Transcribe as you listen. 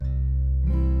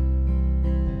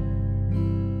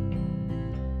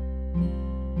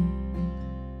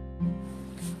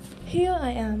Here I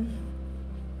am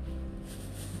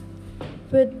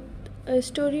with a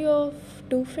story of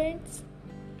two friends.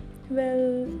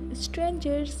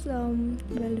 Strangers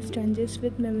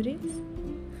with memories.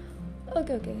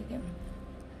 Okay.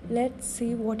 Let's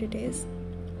see what it is.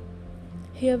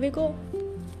 Here we go.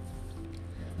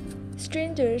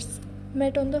 Strangers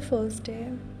met on the first day.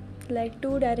 Like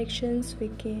two directions we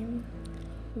came.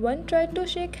 One tried to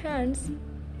shake hands,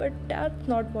 but that's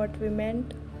not what we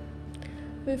meant.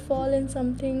 We fall in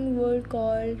something world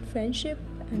called friendship,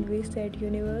 and we said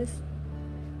universe.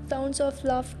 Sounds of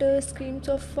laughter, screams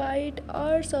of fight,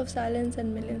 hours of silence,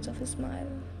 and millions of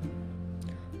smiles.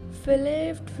 We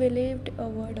lived a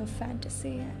world of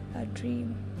fantasy, a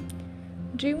dream.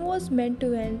 Dream was meant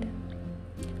to end.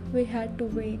 We had to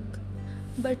wake,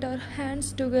 but our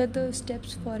hands together,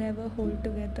 steps forever hold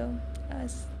together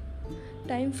us.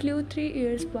 Time flew, 3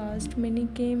 years passed, many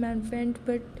came and went,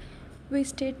 but we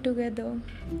stayed together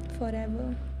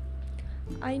forever.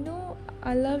 I know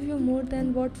I love you more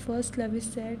than what first love is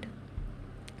said.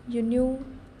 You knew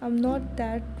I'm not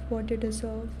that what you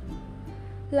deserve.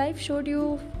 Life showed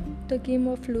you the game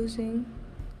of losing.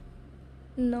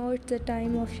 Now it's the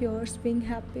time of yours being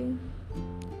happy.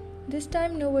 This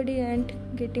time nobody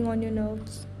ain't getting on your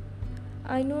nerves.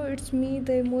 I know it's me,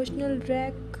 the emotional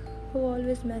wreck who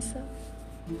always mess up.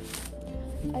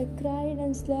 I cried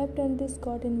and slept and this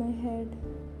got in my head.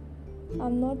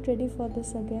 I'm not ready for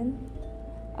this again.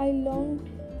 I long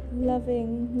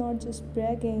loving, not just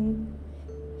bragging.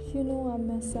 You know I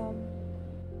mess up.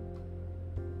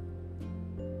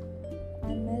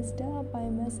 I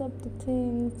mess up the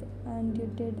things and you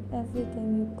did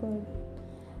everything you could.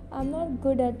 I'm not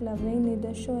good at loving,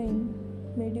 neither showing.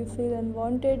 Made you feel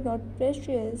unwanted, not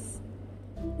precious.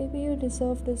 Maybe you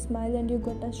deserved a smile and you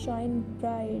got a shine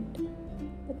bright.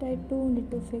 But I too need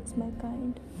to fix my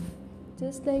kind.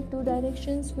 Just like two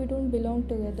directions, we don't belong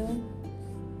together.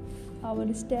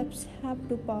 Our steps have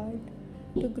to part,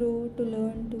 to grow, to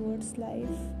learn towards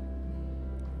life.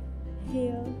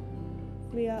 Here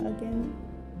we are again,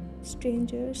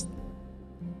 strangers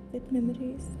with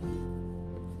memories.